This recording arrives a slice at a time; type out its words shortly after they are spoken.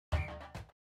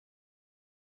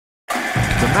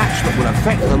match that will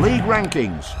affect the league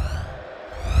rankings.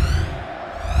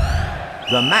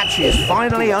 The match is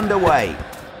finally underway.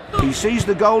 He sees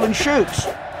the goal and shoots.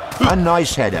 A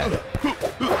nice header.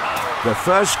 The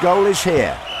first goal is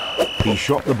here. He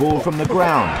shot the ball from the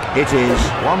ground. It is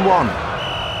 1-1.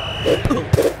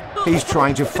 He's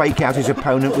trying to fake out his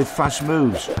opponent with fast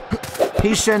moves.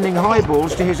 He's sending high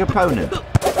balls to his opponent.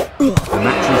 The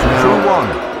match is now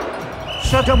 2-1.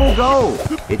 So double goal.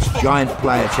 It's giant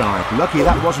player time. Lucky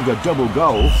that wasn't a double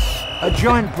goal. A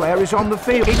giant player is on the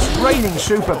field. It's raining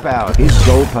superpower. His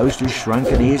goalpost has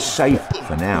shrunk and he is safe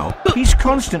for now. He's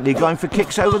constantly going for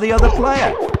kicks over the other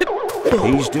player.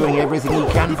 He's doing everything he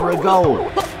can for a goal.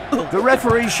 The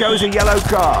referee shows a yellow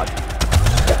card.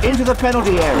 Into the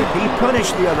penalty area. He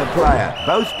punished the other player.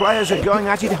 Both players are going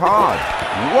at it hard.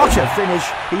 What a finish.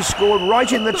 He scored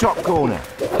right in the top corner.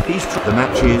 The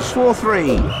match is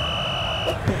 4-3.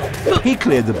 He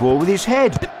cleared the ball with his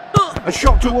head. A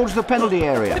shot towards the penalty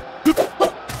area.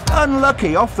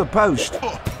 Unlucky off the post.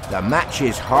 The match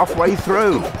is halfway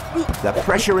through. The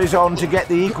pressure is on to get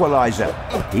the equaliser.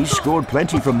 He's scored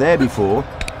plenty from there before.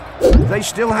 They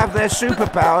still have their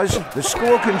superpowers. The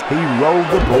score can... He rolled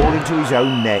the ball into his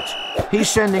own net. He's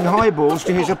sending high balls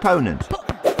to his opponent.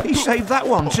 He saved that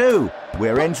one too.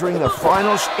 We're entering the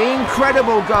final...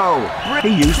 Incredible goal.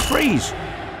 He used freeze.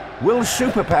 Will's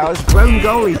superpowers. Clone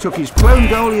goalie took his... Clone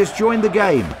goalie has joined the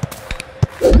game.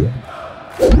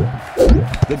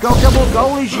 The double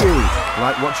goal is used.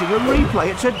 Like watching a replay,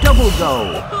 it's a double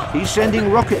goal. He's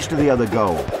sending rockets to the other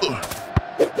goal.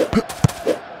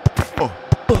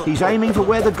 He's aiming for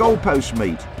where the goalposts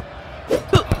meet.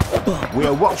 We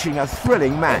are watching a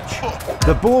thrilling match.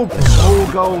 The ball small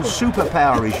goal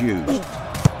superpower is used.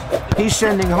 He's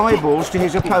sending high balls to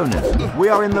his opponent. We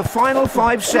are in the final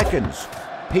 5 seconds.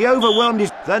 He overwhelmed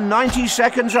his... The 90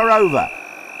 seconds are over.